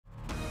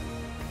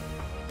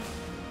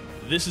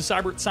This is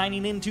Cyber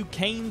signing into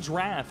Kane's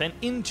Wrath and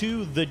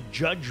into the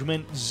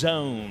Judgment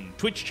Zone.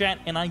 Twitch chat,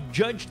 and I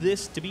judged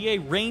this to be a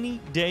rainy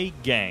day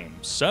game.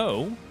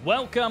 So,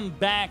 welcome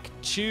back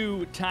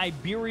to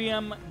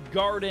Tiberium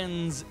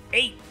Gardens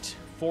 8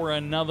 for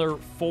another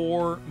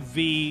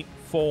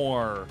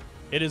 4v4.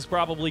 It is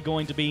probably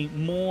going to be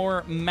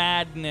more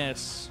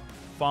madness,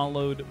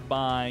 followed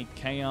by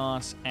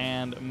chaos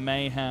and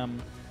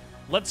mayhem.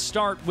 Let's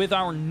start with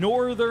our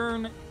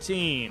northern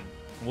team.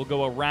 We'll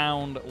go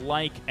around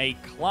like a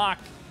clock.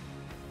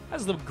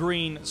 As the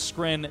green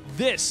screen,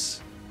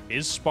 this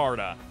is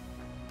Sparta.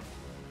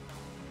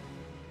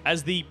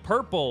 As the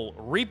purple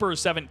Reaper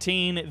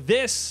 17,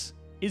 this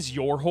is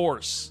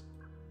YourHorse.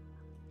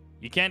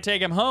 You can't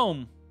take him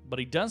home, but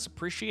he does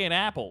appreciate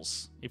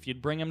apples if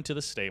you'd bring him to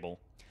the stable.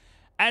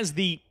 As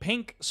the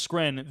pink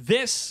screen,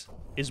 this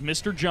is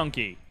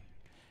MRJUNKIE.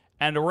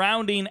 And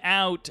rounding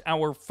out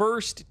our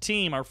first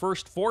team, our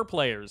first 4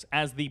 players,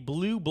 as the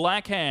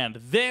blue-black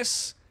hand,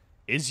 this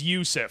is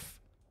yousif.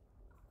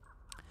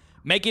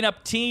 Making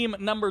up team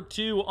number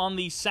 2 on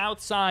the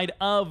south side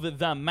of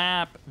the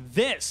map,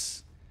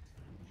 this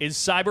is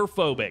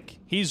Cyberphobic.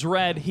 He's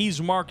red, he's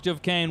marked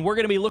of Kane. We're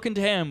going to be looking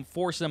to him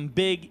for some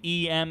big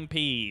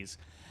EMPs.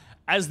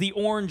 As the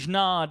orange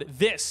nod,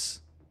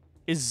 this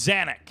is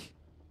zaneki.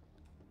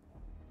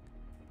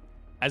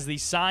 As the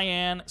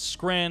cyan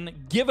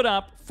scrin, give it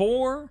up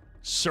for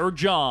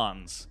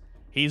SirJohns.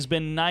 He's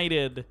been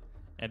knighted,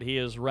 and he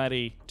is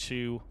ready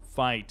to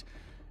fight.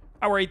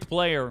 Our 8th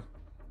player,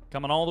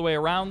 coming all the way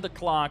around the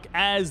clock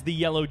as the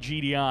yellow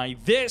GDI.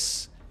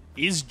 This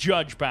is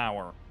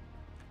JuDgepowr.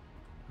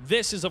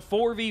 This is a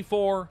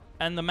 4v4,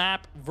 and the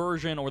map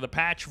version, or the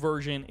patch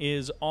version,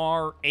 is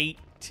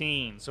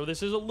R18. So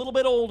this is a little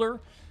bit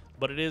older,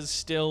 but it is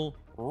still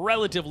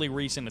relatively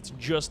recent. It's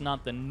just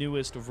not the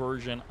newest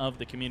version of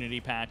the community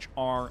patch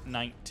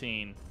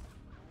R19.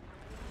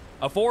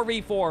 A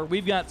 4v4,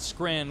 we've got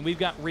Scrin, we've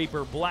got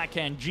Reaper,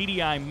 Blackhand,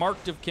 GDI,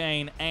 Marked of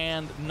Kane,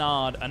 and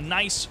Nod. A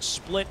nice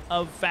split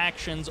of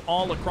factions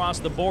all across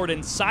the board,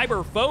 and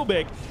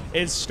Cyberphobic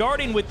is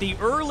starting with the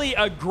early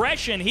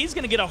aggression. He's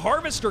going to get a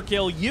Harvester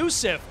kill.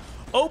 yousif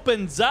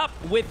opens up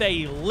with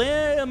a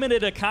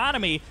limited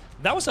economy.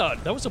 That was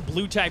a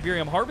blue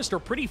Tiberium Harvester,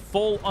 pretty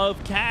full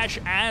of cash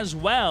as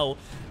well.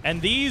 And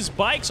these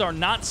bikes are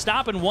not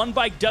stopping. One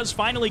bike does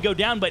finally go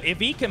down, but if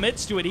he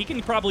commits to it, he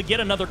can probably get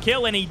another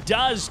kill, and he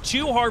does.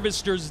 2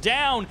 Harvesters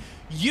down.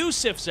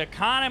 yousif's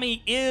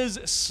economy is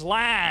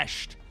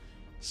slashed.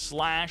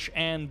 Slash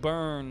and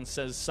burn,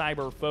 says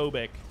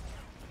Cyberphobic.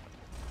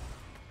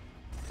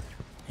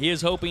 He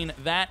is hoping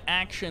that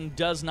action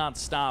does not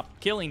stop,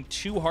 killing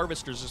 2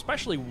 Harvesters,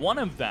 especially one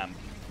of them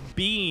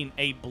being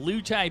a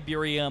blue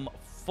Tiberium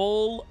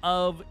full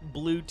of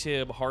blue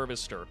Tib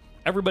Harvester.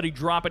 Everybody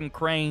dropping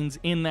cranes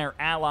in their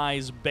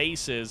allies'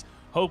 bases,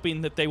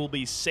 hoping that they will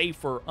be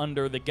safer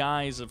under the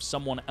guise of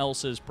someone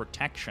else's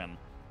protection.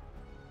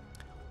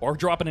 Or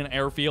dropping an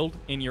airfield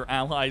in your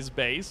allies'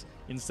 base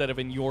instead of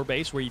in your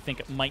base, where you think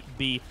it might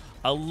be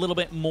a little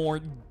bit more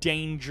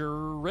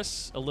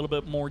dangerous. A little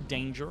bit more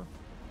danger.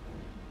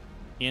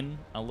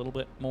 A little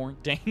bit more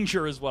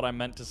danger is what I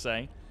meant to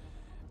say.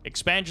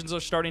 Expansions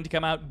are starting to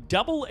come out.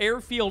 Double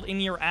airfield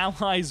in your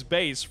allies'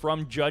 base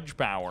from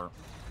JuDgepowr.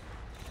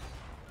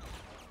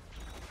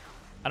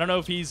 I don't know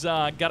if he's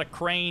got a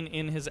crane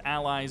in his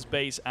allies'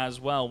 base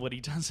as well, but he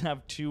does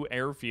have 2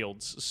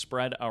 airfields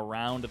spread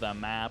around the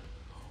map.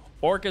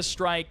 Orca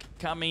Strike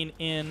coming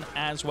in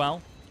as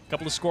well. A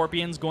couple of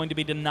Scorpions going to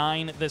be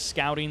denying the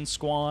scouting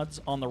squads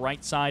on the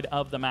right side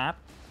of the map.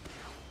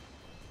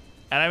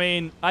 And I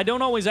mean, I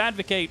don't always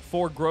advocate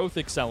for growth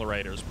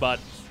accelerators, but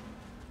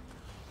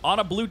on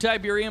a blue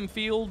Tiberium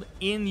field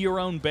in your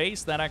own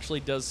base, that actually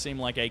does seem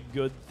like a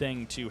good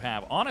thing to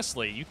have.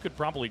 Honestly, you could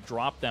probably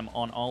drop them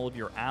on all of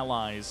your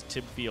allies'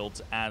 Tib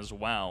fields as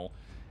well.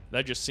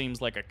 That just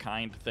seems like a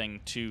kind thing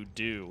to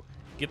do.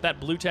 Get that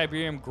blue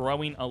Tiberium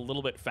growing a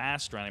little bit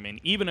faster. I mean,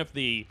 even if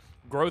the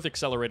growth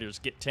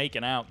accelerators get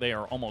taken out, they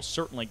are almost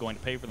certainly going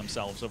to pay for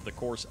themselves over the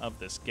course of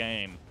this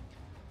game.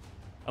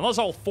 Unless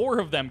all 4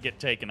 of them get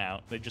taken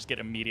out, they just get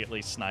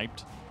immediately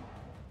sniped.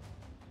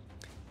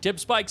 Tib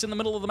spikes in the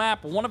middle of the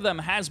map. One of them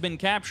has been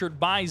captured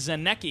by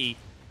zaneki.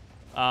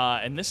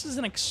 And this is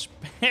an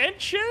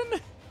expansion?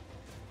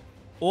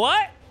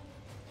 What?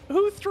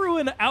 Who threw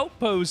an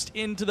outpost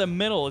into the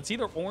middle? It's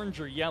either orange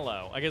or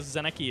yellow. I guess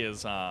zaneki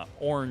is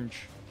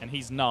orange, and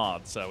he's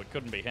Nod, so it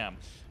couldn't be him.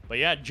 But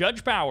yeah,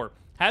 JuDgepowr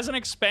has an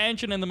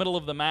expansion in the middle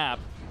of the map,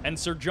 and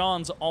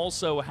SirJohns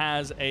also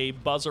has a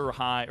buzzer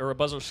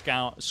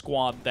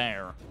squad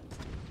there.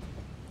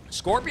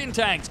 Scorpion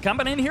tanks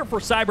coming in here for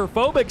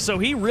Cyberphobic, so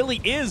he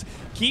really is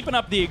keeping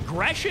up the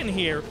aggression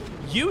here.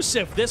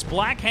 yousif, this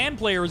black hand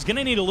player, is going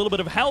to need a little bit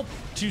of help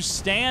to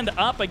stand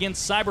up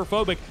against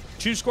Cyberphobic.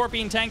 2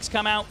 Scorpion tanks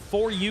come out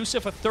for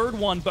yousif, a 3rd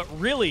one, but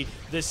really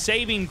the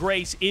saving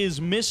grace is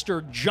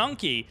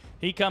MRJUNKIE.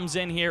 He comes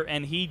in here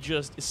and he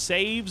just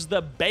saves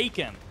the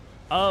bacon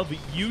of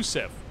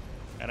yousif.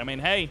 And I mean,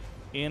 hey,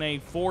 in a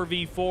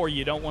 4v4.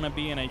 You don't want to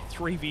be in a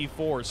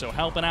 3v4. So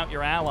helping out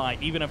your ally,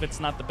 even if it's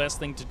not the best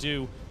thing to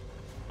do,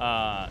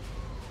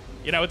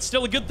 you know, it's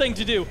still a good thing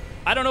to do.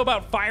 I don't know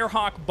about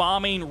Firehawk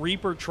bombing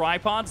Reaper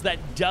tripods.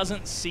 That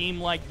doesn't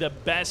seem like the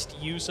best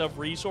use of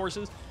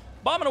resources.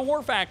 Bombing a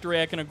war factory,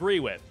 I can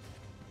agree with.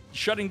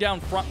 Shutting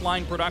down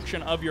frontline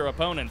production of your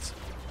opponents,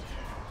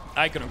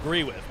 I can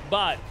agree with.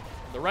 But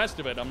the rest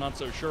of it, I'm not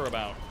so sure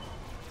about.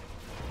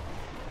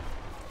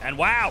 And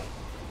wow,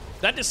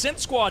 that Descent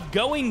Squad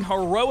going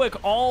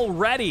heroic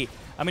already.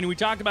 I mean, we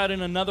talked about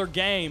in another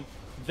game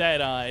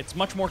that it's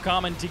much more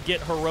common to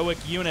get heroic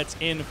units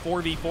in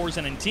 4v4s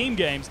and in team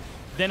games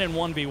than in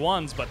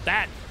 1v1s, but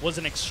that was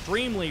an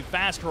extremely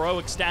fast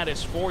heroic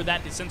status for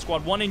that Descent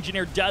Squad. One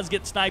engineer does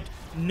get sniped.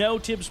 No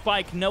Tib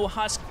Spike, no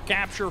Husk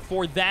capture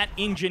for that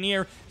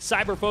engineer.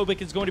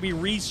 Cyberphobic is going to be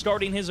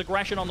restarting his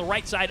aggression on the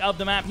right side of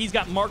the map. He's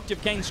got Marked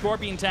of Kane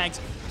Scorpion tanks,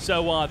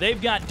 so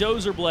they've got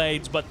dozer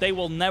blades, but they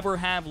will never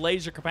have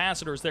laser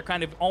capacitors. They're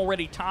kind of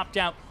already topped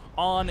out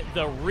on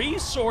the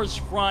resource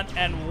front,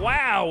 and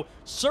wow,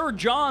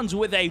 SirJohns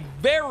with a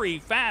very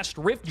fast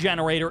rift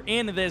generator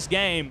in this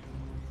game.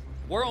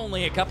 We're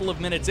only a couple of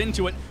minutes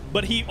into it,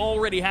 but he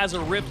already has a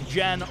rift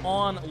gen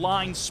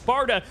online.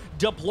 Sparta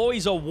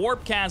deploys a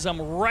warp chasm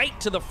right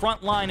to the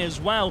front line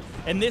as well,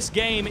 and this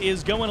game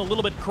is going a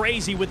little bit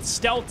crazy with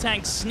stealth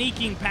tanks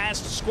sneaking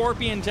past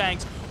scorpion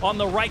tanks on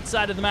the right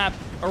side of the map.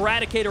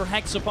 Eradicator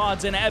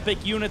hexapods and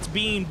epic units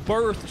being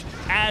birthed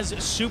as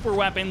super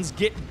weapons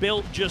get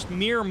built just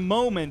mere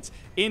moments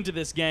into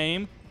this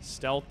game.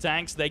 Stealth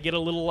tanks, they get a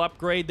little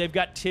upgrade. They've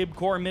got Tib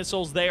core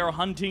missiles. They are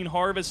hunting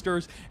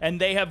harvesters,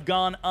 and they have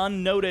gone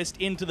unnoticed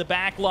into the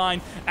back line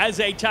as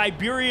a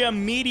Tiberium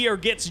meteor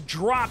gets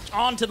dropped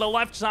onto the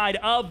left side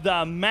of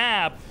the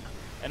map.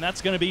 And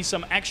that's going to be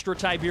some extra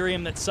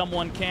Tiberium that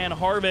someone can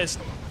harvest.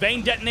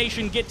 Vein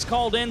detonation gets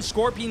called in.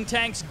 Scorpion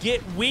tanks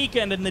get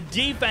weakened, and the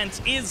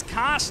defense is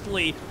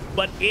costly,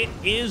 but it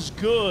is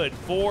good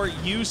for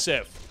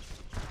yousif.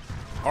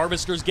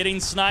 Harvesters getting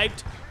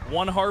sniped.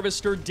 One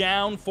harvester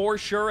down for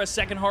sure. A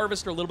second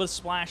harvester, a little bit of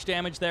splash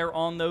damage there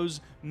on those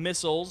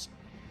missiles.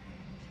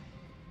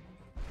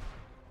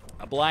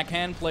 A Black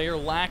Hand player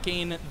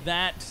lacking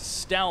that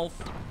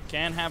stealth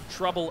can have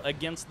trouble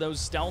against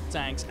those stealth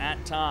tanks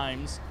at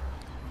times.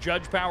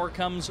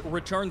 JuDgepowr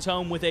returns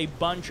home with a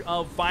bunch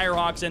of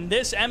Firehawks, and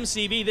this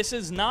MCV, this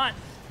is not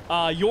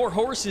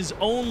YourHorse's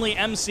only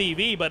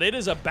MCV, but it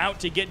is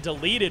about to get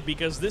deleted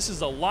because this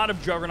is a lot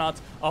of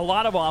Juggernauts, a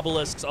lot of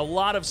Obelisks, a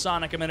lot of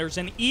Sonic Emitters,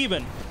 and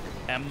even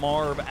a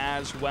Marv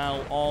as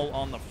well, all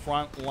on the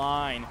front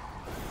line.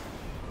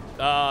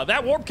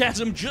 That Warp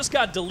Chasm just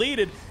got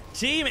deleted.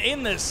 Team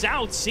in the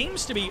south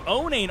seems to be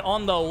owning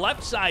on the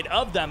left side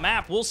of the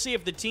map. We'll see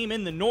if the team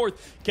in the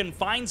north can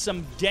find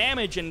some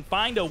damage and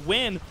find a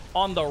win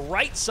on the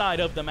right side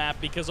of the map,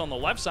 because on the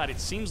left side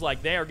it seems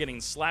like they are getting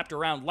slapped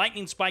around.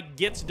 Lightning Spike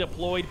gets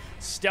deployed.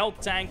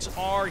 Stealth tanks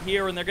are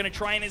here, and they're going to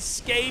try and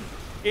escape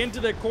into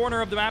the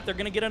corner of the map. They're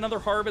going to get another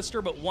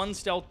harvester, but one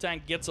stealth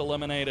tank gets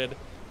eliminated.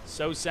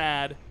 So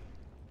sad.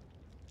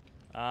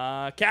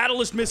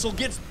 Catalyst Missile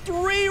gets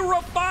 3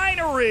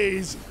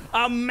 refineries!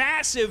 A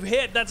massive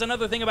hit. That's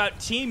another thing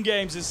about team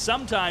games, is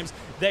sometimes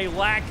they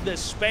lack the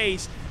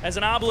space. As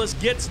an Obelisk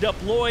gets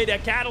deployed, a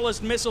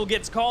Catalyst Missile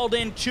gets called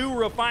in, 2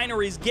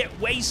 refineries get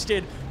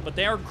wasted, but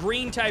they are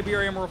green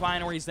Tiberium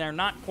refineries. They're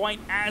not quite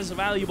as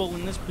valuable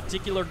in this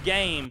particular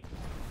game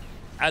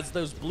as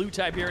those blue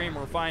Tiberium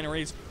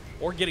refineries,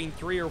 or getting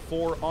 3 or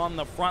 4 on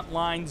the front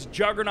lines.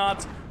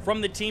 Juggernauts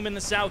from the team in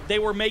the south, they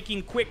were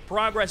making quick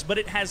progress, but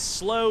it has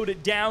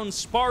slowed down.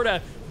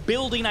 Sparta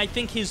building, I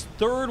think, his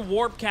 3rd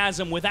warp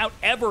chasm without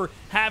ever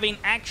having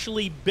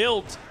actually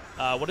built.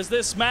 What is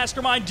this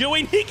mastermind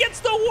doing? He gets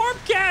the warp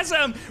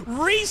chasm!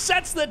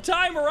 Resets the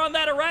timer on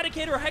that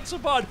Eradicator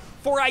hexapod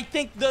for, I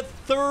think, the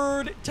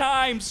 3rd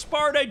time.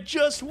 Sparta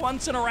just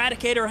wants an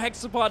Eradicator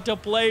hexapod to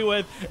play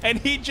with, and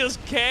he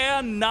just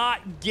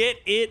cannot get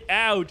it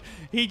out.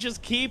 He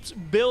just keeps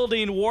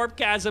building warp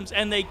chasms,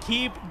 and they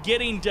keep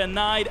getting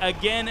denied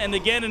again and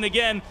again and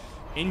again.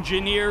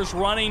 Engineers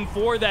running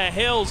for the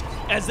hills,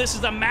 as this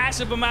is a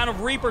massive amount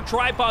of Reaper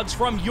tripods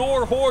from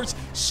YourHorse.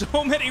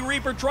 So many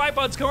Reaper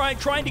tripods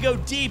trying to go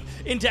deep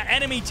into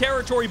enemy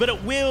territory, but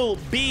it will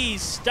be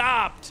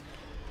stopped.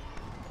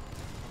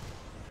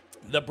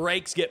 The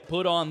brakes get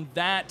put on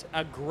that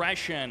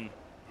aggression.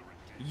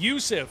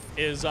 yousif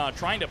is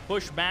trying to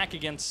push back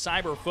against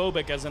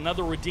Cyberphobic as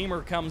another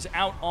Redeemer comes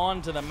out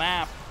onto the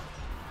map.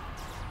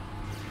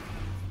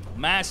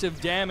 Massive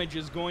damage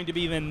is going to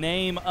be the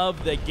name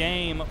of the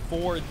game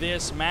for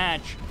this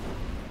match.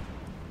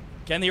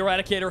 Can the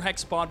Eradicator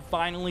hexapod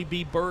finally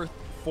be birthed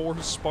for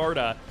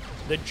Sparta?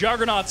 The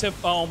Juggernauts have,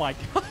 oh my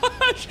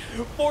gosh,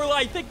 for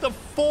I think the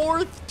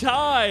 4th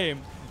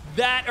time,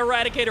 that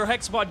Eradicator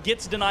hexapod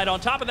gets denied. On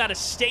top of that, a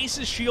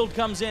stasis shield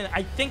comes in.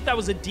 I think that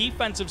was a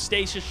defensive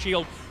stasis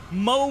shield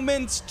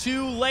moments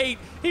too late.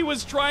 He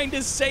was trying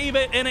to save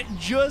it, and it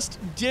just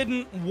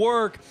didn't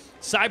work.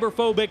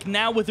 Cyberphobic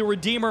now with the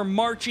Redeemer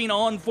marching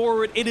on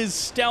forward. It is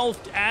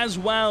stealthed as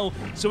well,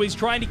 so he's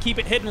trying to keep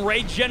it hidden.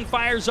 Rage Gen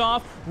fires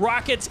off.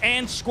 Rockets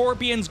and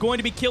Scorpions going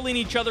to be killing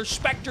each other.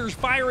 Spectres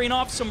firing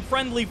off some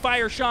friendly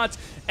fire shots,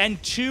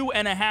 and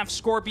 2.5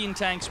 Scorpion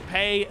tanks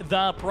pay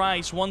the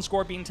price. 1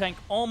 Scorpion tank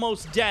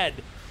almost dead,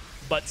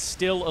 but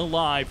still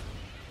alive.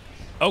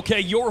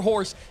 Okay,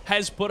 YourHorse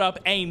has put up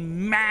a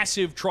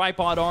massive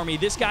tripod army.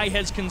 This guy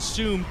has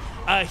consumed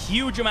a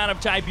huge amount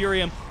of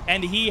Tiberium,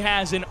 and he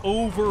has an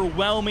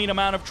overwhelming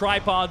amount of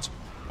tripods.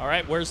 All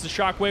right, where's the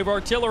Shockwave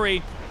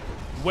Artillery?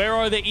 Where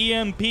are the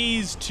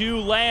EMPs to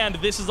land?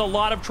 This is a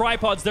lot of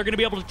tripods. They're going to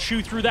be able to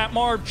chew through that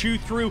Marv, chew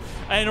through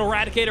an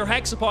Eradicator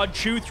Hexapod,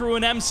 chew through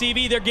an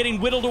MCV. They're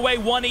getting whittled away.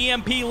 1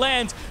 EMP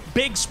lands.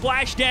 Big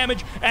splash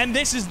damage, and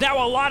this is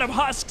now a lot of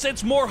husks.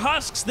 It's more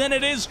husks than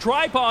it is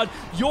tripod.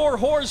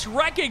 YourHorse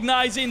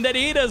recognizing that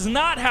he does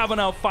not have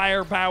enough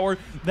firepower.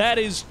 That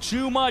is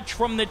too much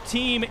from the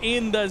team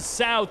in the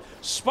south.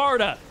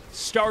 Sparta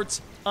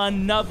starts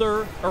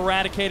another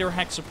Eradicator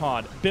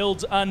Hexapod,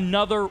 builds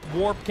another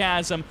Warp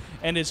Chasm,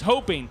 and is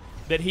hoping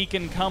that he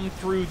can come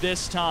through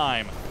this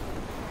time.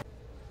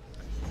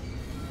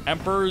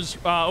 Emperor's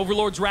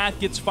Overlord's Wrath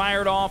gets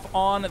fired off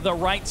on the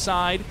right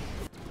side.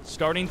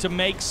 Starting to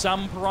make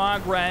some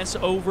progress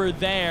over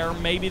there.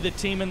 Maybe the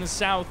team in the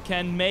south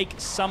can make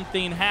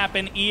something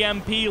happen.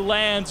 EMP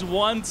lands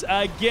once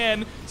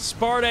again.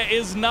 Sparta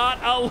is not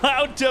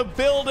allowed to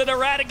build an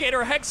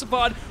Eradicator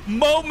Hexapod.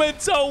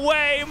 Moments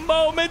away,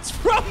 moments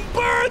from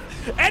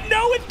birth, and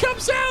no, it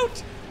comes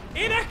out.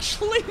 It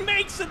actually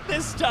makes it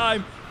this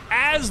time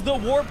as the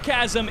Warp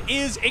Chasm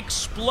is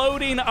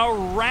exploding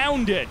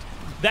around it.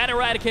 That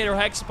Eradicator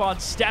Hexapod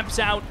steps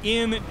out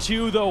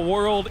into the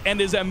world and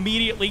is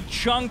immediately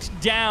chunked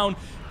down.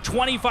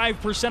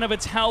 25% of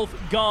its health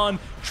gone.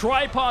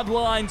 Tripod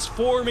lines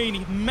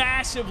forming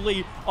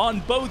massively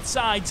on both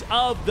sides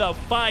of the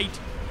fight.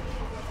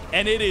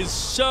 And it is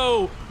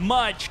so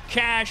much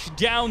cash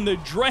down the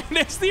drain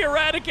as the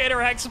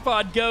Eradicator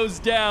Hexapod goes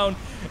down.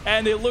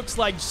 And it looks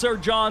like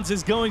SirJohns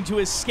is going to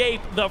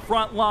escape the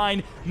front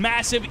line.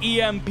 Massive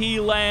EMP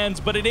lands,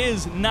 but it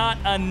is not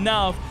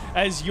enough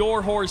as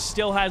YourHorse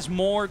still has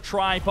more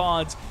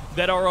tripods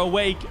that are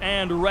awake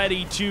and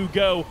ready to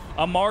go.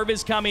 A Marv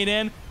is coming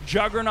in.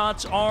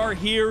 Juggernauts are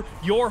here.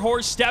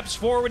 YourHorse steps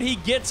forward. He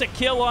gets a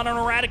kill on an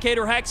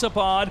Eradicator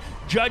Hexapod.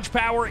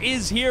 JuDgepowr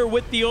is here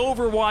with the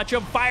overwatch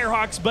of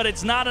Firehawks, but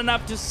it's not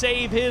enough to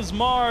save his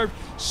Marv.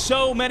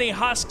 So many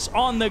husks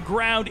on the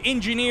ground.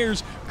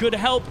 Engineers could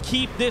help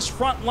keep this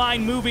front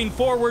line moving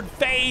forward.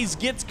 FaZe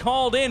gets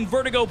called in.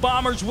 Vertigo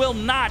Bombers will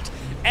not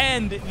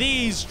end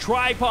these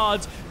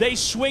tripods. They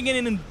swing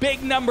in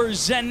big numbers.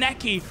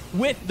 Zaneki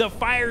with the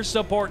fire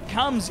support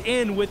comes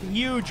in with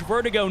huge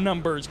Vertigo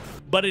numbers,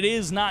 but it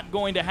is not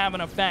going to have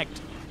an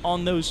effect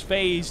on those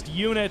phased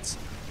units.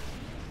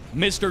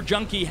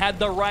 MRJUNKIE had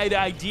the right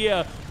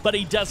idea, but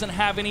he doesn't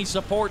have any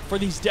support for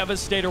these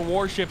Devastator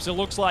warships. It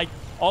looks like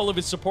all of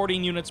his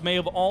supporting units may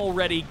have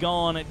already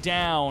gone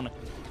down.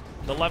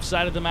 The left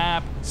side of the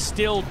map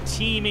still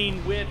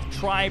teeming with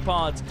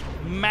tripods.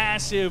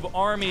 Massive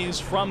armies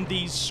from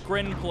these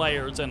Scrin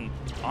players, and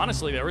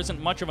honestly, there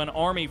isn't much of an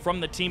army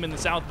from the team in the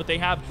south, but they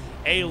have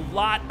a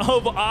lot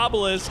of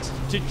obelisks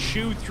to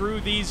chew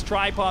through these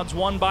tripods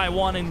one by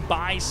one and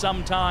buy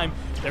some time.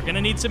 They're going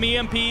to need some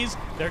EMPs.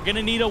 They're going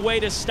to need a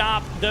way to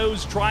stop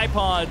those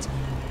tripods.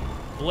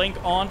 Blink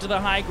onto the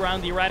high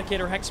ground. The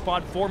Eradicator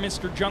Hexapod for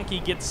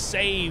MRJUNKIE gets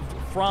saved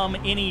from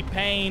any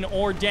pain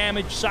or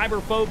damage.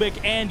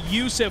 Cyberphobic and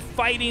yousif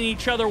fighting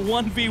each other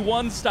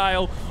 1v1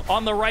 style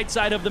on the right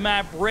side of the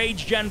map.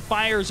 Rage Gen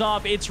fires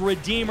off. It's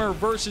Redeemer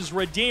versus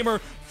Redeemer.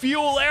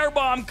 Fuel Air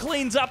Bomb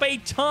cleans up a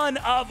ton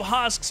of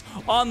husks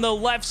on the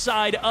left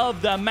side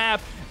of the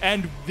map.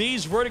 And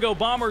these Vertigo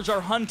Bombers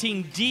are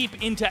hunting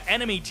deep into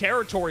enemy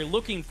territory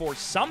looking for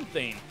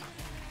something,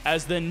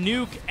 as the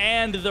nuke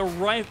and the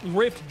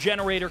rift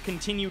generator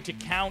continue to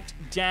count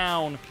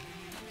down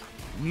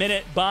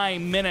minute by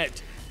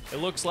minute. It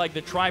looks like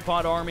the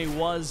tripod army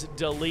was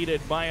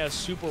deleted by a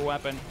super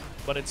weapon,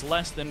 but it's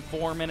less than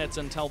 4 minutes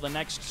until the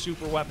next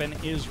super weapon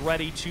is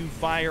ready to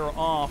fire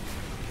off.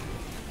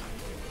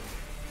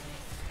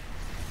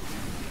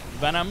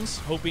 Venoms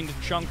hoping to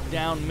chunk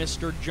down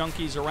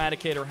MRJUNKIE's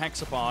Eradicator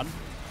Hexapod.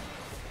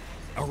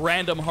 A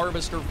random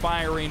harvester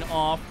firing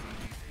off.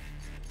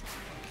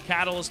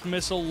 Catalyst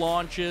missile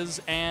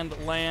launches and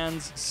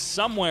lands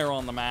somewhere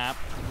on the map.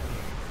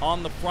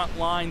 On the front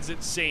lines,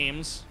 it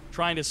seems,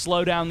 trying to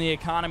slow down the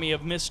economy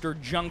of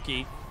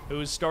MRJUNKIE,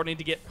 who is starting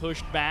to get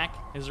pushed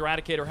back. His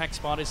Eradicator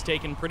Hexapod has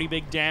taken pretty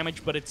big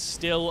damage, but it's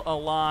still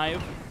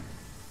alive.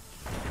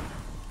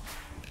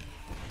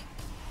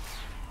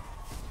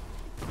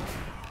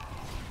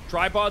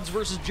 Tripods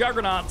versus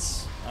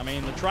Juggernauts. I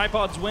mean, the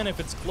tripods win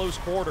if it's close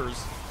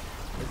quarters.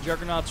 The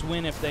Juggernauts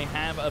win if they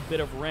have a bit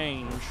of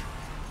range.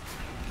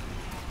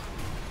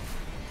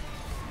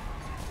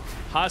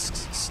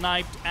 Husks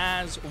sniped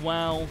as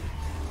well.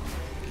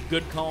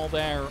 Good call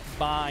there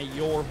by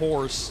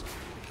YourHorse.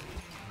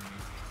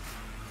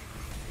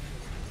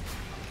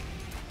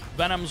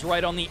 Venom's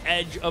right on the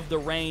edge of the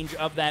range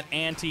of that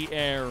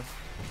anti-air.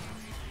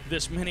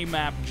 This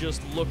mini-map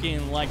just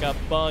looking like a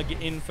bug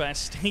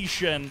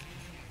infestation.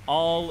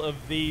 All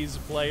of these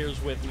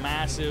players with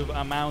massive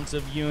amounts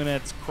of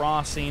units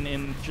crossing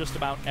in just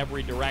about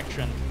every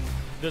direction.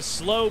 The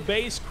slow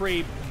base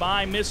creep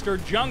by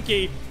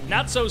MrJUNKIE.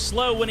 Not so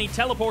slow when he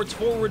teleports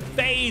forward.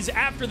 Phase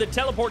after the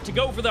teleport to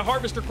go for the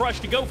Harvester Crush,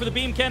 to go for the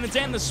beam cannons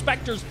and the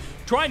Spectres,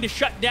 trying to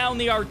shut down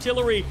the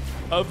artillery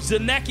of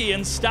Zaneki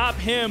and stop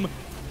him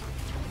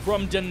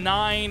from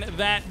denying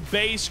that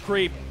base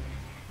creep.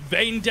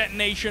 Vein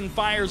detonation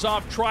fires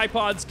off.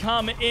 Tripods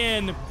come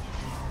in.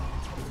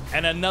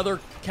 And another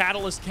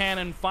catalyst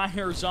cannon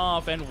fires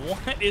off. And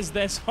what is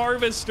this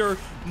Harvester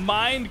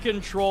mind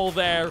control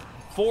there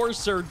for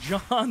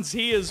SirJohns?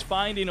 He is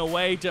finding a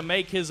way to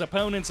make his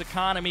opponent's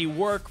economy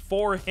work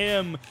for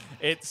him,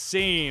 it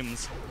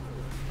seems.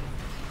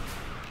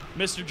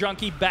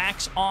 MrJUNKIE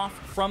backs off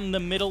from the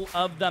middle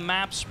of the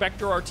map.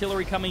 Spectre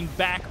artillery coming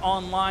back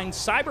online.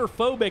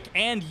 Cyberphobic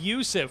and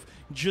yousif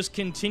just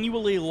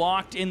continually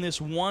locked in this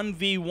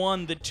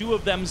 1v1. The two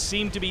of them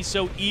seem to be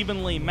so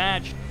evenly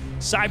matched.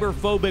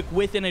 Cyberphobic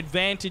with an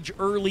advantage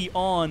early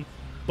on,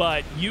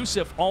 but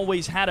yousif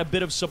always had a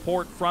bit of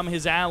support from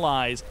his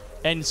allies.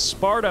 And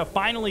Sparta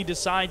finally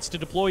decides to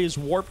deploy his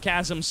warp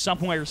chasm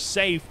somewhere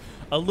safe,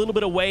 a little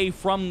bit away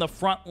from the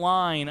front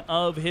line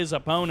of his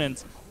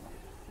opponents.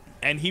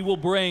 And he will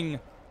bring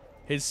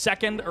his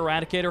second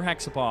Eradicator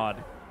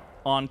Hexapod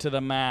onto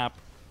the map.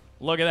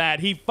 Look at that.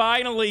 He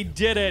finally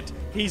did it.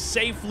 He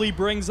safely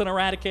brings an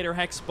Eradicator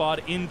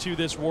Hexapod into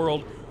this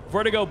world.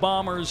 Vertigo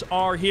bombers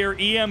are here.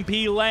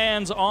 EMP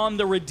lands on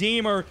the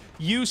Redeemer.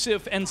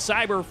 yousif and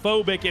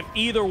Cyberphobic, if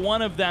either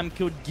one of them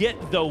could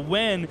get the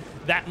win,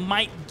 that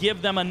might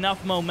give them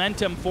enough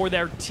momentum for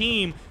their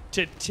team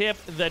to tip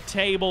the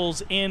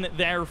tables in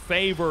their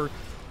favor.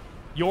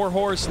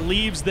 YourHorse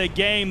leaves the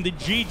game. The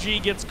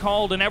GG gets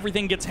called and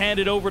everything gets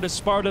handed over to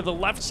Sparta. The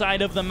left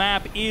side of the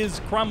map is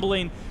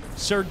crumbling.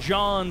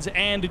 SirJohns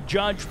and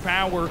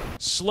JuDgepowr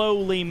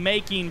slowly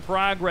making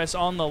progress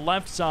on the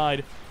left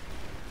side.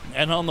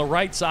 And on the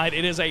right side,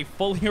 it is a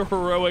fully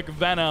heroic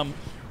Venom,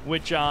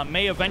 which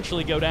may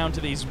eventually go down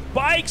to these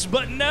bikes,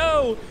 but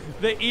no!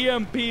 The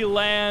EMP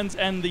lands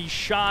and the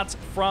shots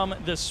from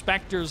the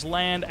Spectres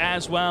land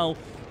as well.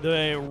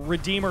 The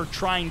Redeemer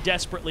trying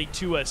desperately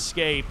to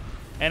escape.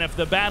 And if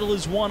the battle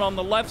is won on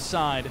the left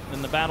side,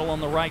 then the battle on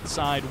the right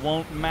side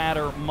won't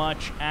matter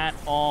much at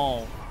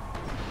all.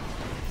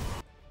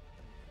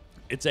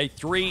 It's a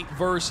 3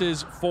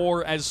 versus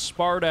 4 as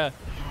Sparta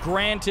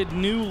granted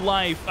new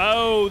life.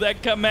 Oh,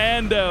 that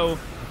Commando.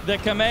 The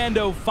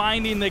Commando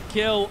finding the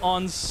kill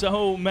on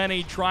so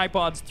many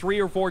tripods. 3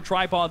 or 4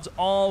 tripods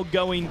all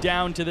going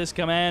down to this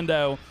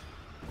Commando.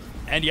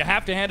 And you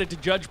have to hand it to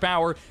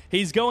JuDgepowr.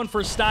 He's going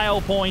for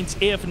style points,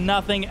 if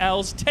nothing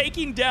else.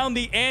 Taking down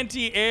the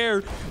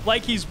anti-air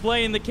like he's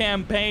playing the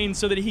campaign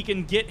so that he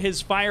can get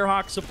his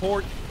Firehawk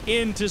support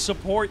in to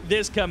support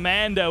this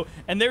Commando.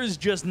 And there's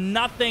just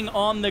nothing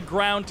on the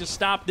ground to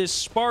stop this.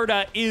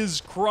 Sparta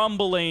is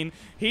crumbling.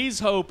 He's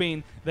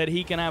hoping that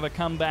he can have a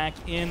comeback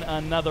in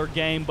another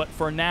game. But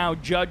for now,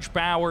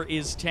 JuDgepowr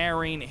is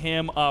tearing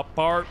him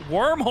apart.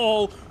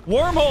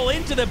 Wormhole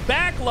into the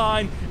back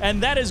line.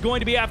 And that is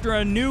going to be after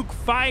a nuke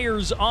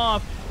fires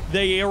off.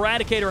 The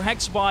Eradicator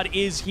Hexapod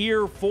is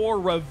here for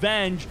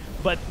revenge,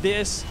 but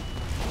this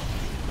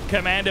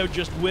Commando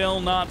just will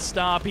not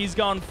stop. He's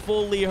gone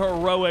fully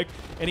heroic,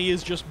 and he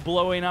is just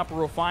blowing up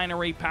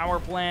refinery, power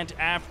plant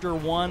after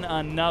one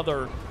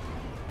another.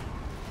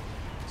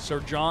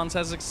 SirJohns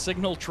has a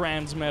signal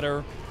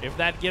transmitter. If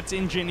that gets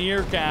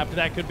engineer capped,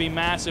 that could be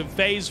massive.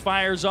 Phase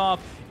fires off,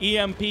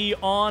 EMP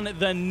on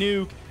the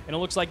nuke, and it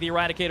looks like the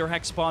Eradicator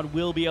Hexapod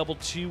will be able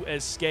to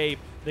escape.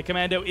 The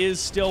Commando is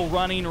still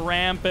running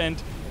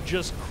rampant,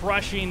 just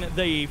crushing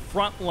the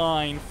front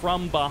line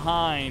from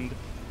behind.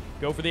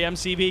 Go for the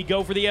MCV,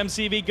 go for the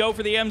MCV, go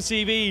for the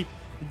MCV.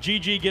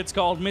 GG gets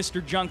called.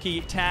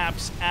 MrJUNKIE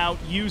taps out.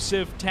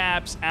 yousif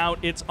taps out.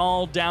 It's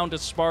all down to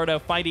Sparta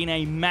fighting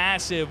a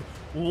massive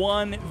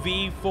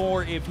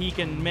 1v4. If he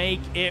can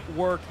make it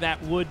work,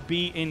 that would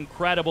be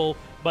incredible.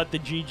 But the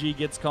GG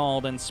gets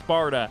called, and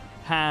Sparta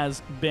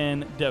has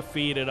been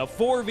defeated. A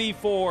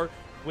 4v4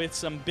 with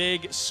some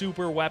big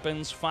super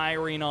weapons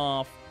firing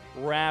off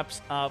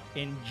wraps up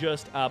in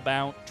just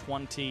about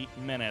 20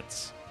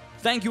 minutes.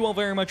 Thank you all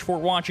very much for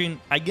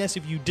watching. I guess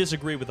if you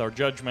disagree with our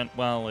judgment,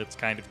 well, it's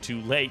kind of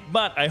too late,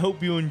 but I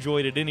hope you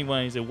enjoyed it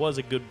anyways. It was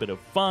a good bit of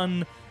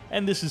fun,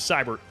 and this is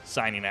Cyber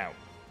signing out.